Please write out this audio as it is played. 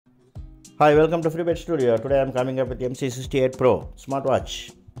Hi, welcome to FreeBet Studio. Today I'm coming up with the MC68 Pro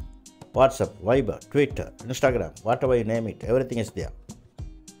Smartwatch. WhatsApp, Viber, Twitter, Instagram, whatever you name it, everything is there.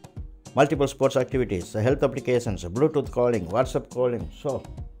 Multiple sports activities, health applications, Bluetooth calling, WhatsApp calling. So,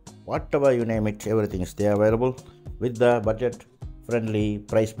 whatever you name it, everything is there available with the budget-friendly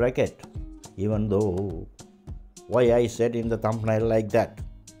price bracket. Even though, why I said in the thumbnail like that.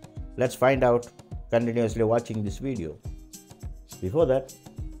 Let's find out continuously watching this video. Before that,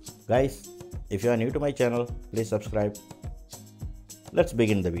 guys, if you are new to my channel, please subscribe. Let's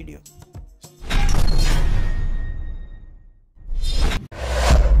begin the video.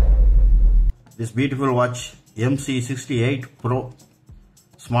 This beautiful watch, MC68 Pro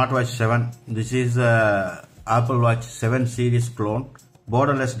Smartwatch 7. This is Apple Watch 7 series clone.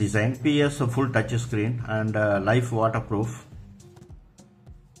 Borderless design, PS full touch screen and life waterproof.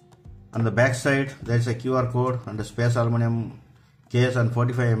 On the back side, there is a QR code and a space aluminum case and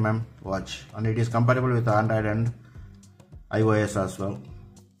 45mm watch, and it is compatible with Android and iOS as well.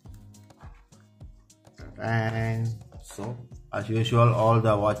 And so, as usual, all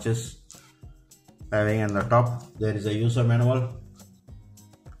the watches having on the top, there is a user manual.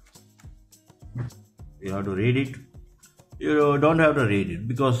 You have to read it. You don't have to read it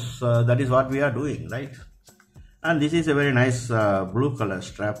because that is what we are doing, right? And this is a very nice blue color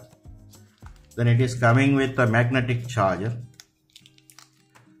strap. Then it is coming with a magnetic charger,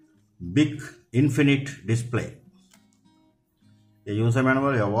 big infinite display, a user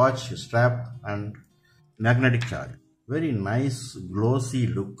manual, a watch, strap and magnetic charger. Very nice glossy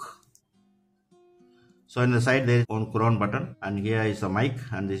look. So in the side there is one crown button, and here is a mic,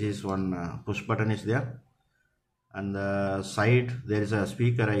 and this is one push button is there. And the side there is a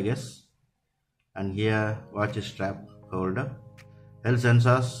speaker, I guess, and here watch strap holder, health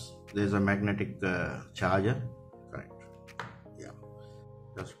sensors. There is a magnetic charger. Right. Yeah.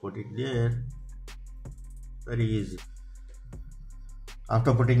 Just put it there. Very easy.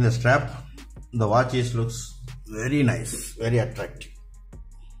 After putting the strap, the watch looks very nice, very attractive.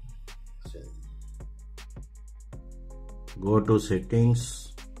 Go to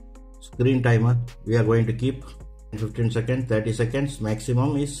settings, screen timer. We are going to keep 15 seconds, 30 seconds,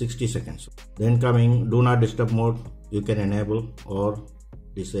 maximum is 60 seconds. Then coming do not disturb mode, you can enable or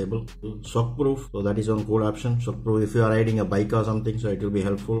disable. Shock proof, so that is one cool option. Shock proof if you are riding a bike or something, so it will be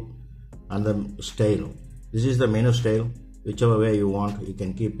helpful. And the style, this is the menu style, whichever way you want you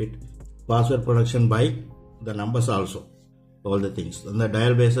can keep it. Password protection by the numbers also, all the things. On the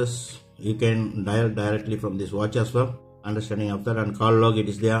dial basis, you can dial directly from this watch as well. Understanding of that, and call log it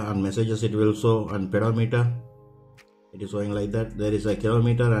is there, and messages it will show, and pedometer it is showing like that. There is a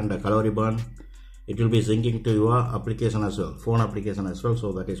kilometer and a calorie burn. It will be syncing to your application as well, phone application as well,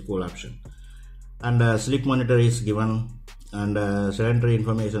 so that is cool option. And sleep monitor is given, and sedentary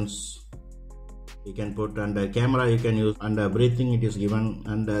informations you can put, and camera you can use, and breathing it is given.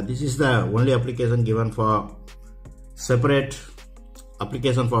 And this is the only application given for separate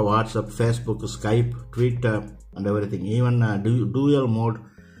application for WhatsApp, Facebook, Skype, Twitter and everything. Even dual mode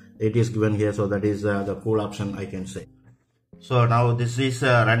it is given here, so that is the cool option I can say. So now this is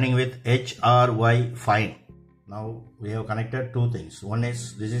running with HRY Fine. Now we have connected two things. One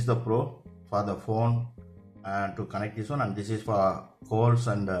is this is the Pro for the phone to connect this one, and this is for calls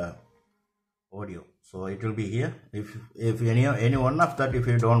and audio. So it will be here. If any one of that, if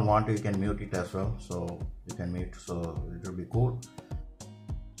you don't want, you can mute it as well. So you can mute. So it will be cool.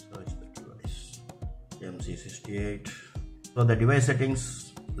 Search the device. MC68. So the device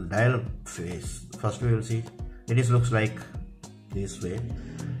settings, dial face. First we will see. It looks like this way.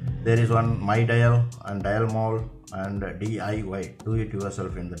 There is one my dial and dial mode and DIY, do it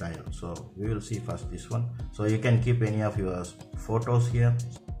yourself in the dial. So we will see first this one. So you can keep any of your photos here.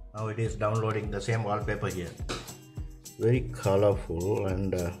 Now it is downloading the same wallpaper here. Very colorful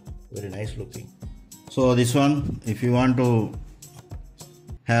and very nice looking. So this one, if you want to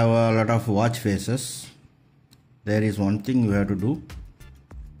have a lot of watch faces, there is one thing you have to do.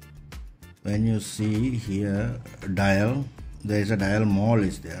 When you see here dial, there is a dial mall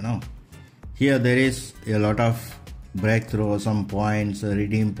is there now. Here there is a lot of breakthrough, some points,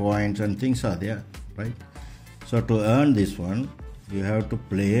 redeem points and things are there, right? So to earn this one, you have to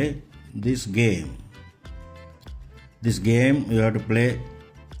play this game. This game you have to play,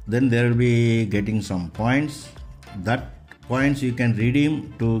 then there will be getting some points. That points you can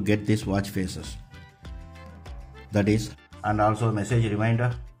redeem to get these watch faces. That is, and also message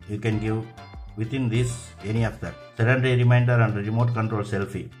reminder you can give within this any of that. Sedentary reminder and remote control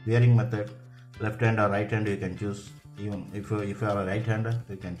selfie. Wearing method, left hand or right hand you can choose. Even if you are a right hander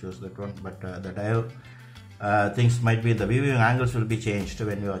you can choose that one, but the dial things might be, the viewing angles will be changed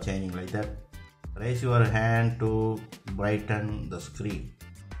when you are changing like that. Raise your hand to brighten the screen.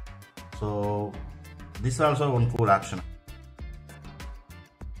 So this is also one cool option.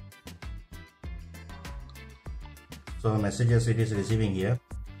 So messages it is receiving here.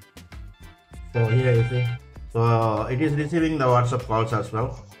 So here you see, so it is receiving the WhatsApp calls as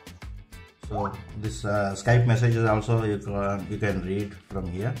well. So this Skype messages also you can read from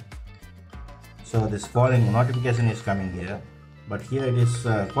here. So this calling notification is coming here, but here it is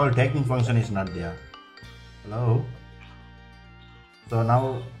call taking function is not there. Hello. So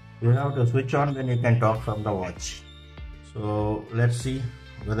now you have to switch on, then you can talk from the watch. So let's see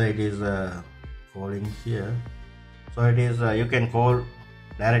whether it is calling here. So it is you can call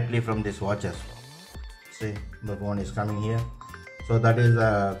directly from this watch as well. See, the phone is coming here. So that is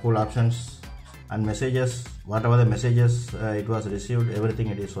cool options. And messages, whatever the messages it was received, everything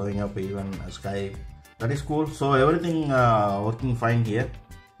it is showing up, even Skype. That is cool. So everything working fine here.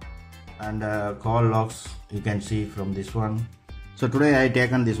 And call logs you can see from this one. So today I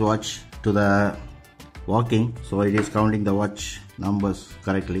taken this watch to the walking, so it is counting the watch numbers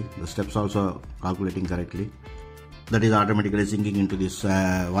correctly, the steps also calculating correctly. That is automatically syncing into this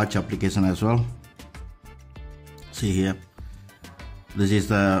watch application as well. See here, this is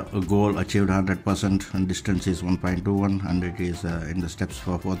the goal achieved 100% and distance is 1.21 and it is in the steps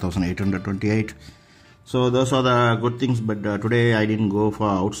for 4828. So those are the good things, but today I didn't go for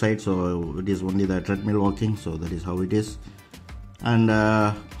outside, so it is only the treadmill walking, so that is how it is. And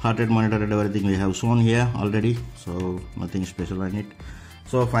heart rate monitor and everything we have shown here already, so nothing special on it.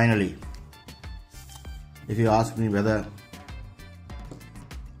 So finally, if you ask me whether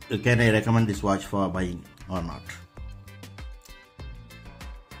can I recommend this watch for buying or not,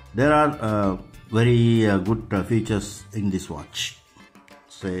 there are very good features in this watch.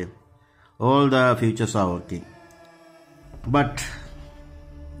 Say all the features are working, but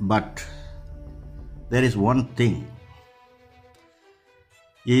there is one thing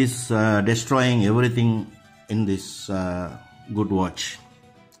is destroying everything in this good watch.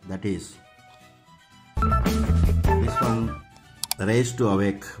 That is this one, raise to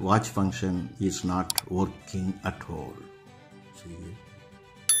awake watch function is not working at all. See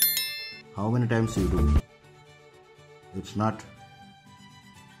how many times you do, it's not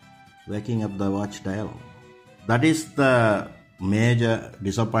waking up the watch dial. That is the major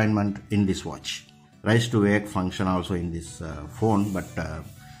disappointment in this watch. Rise to wake function also in this phone, but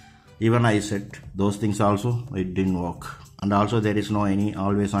even I set those things also, it didn't work. And also there is no any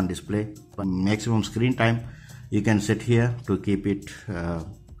always on display. Maximum screen time you can set here to keep it,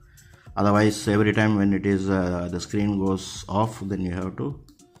 otherwise every time when it is the screen goes off, then you have to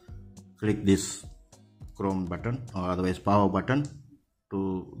click this Chrome button or otherwise power button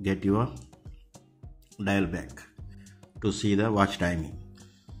to get your dial back to see the watch timing.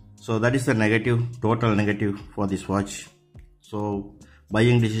 So that is the negative, total negative for this watch. So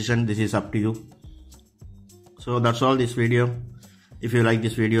buying decision, this is up to you. So that's all this video. If you like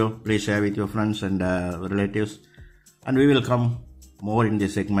this video, please share with your friends and relatives, and we will come more in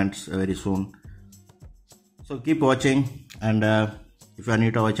these segments very soon. So keep watching, and if you are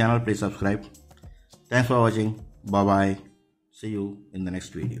new to our channel, please subscribe. Thanks for watching. Bye bye. See you in the next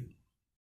video.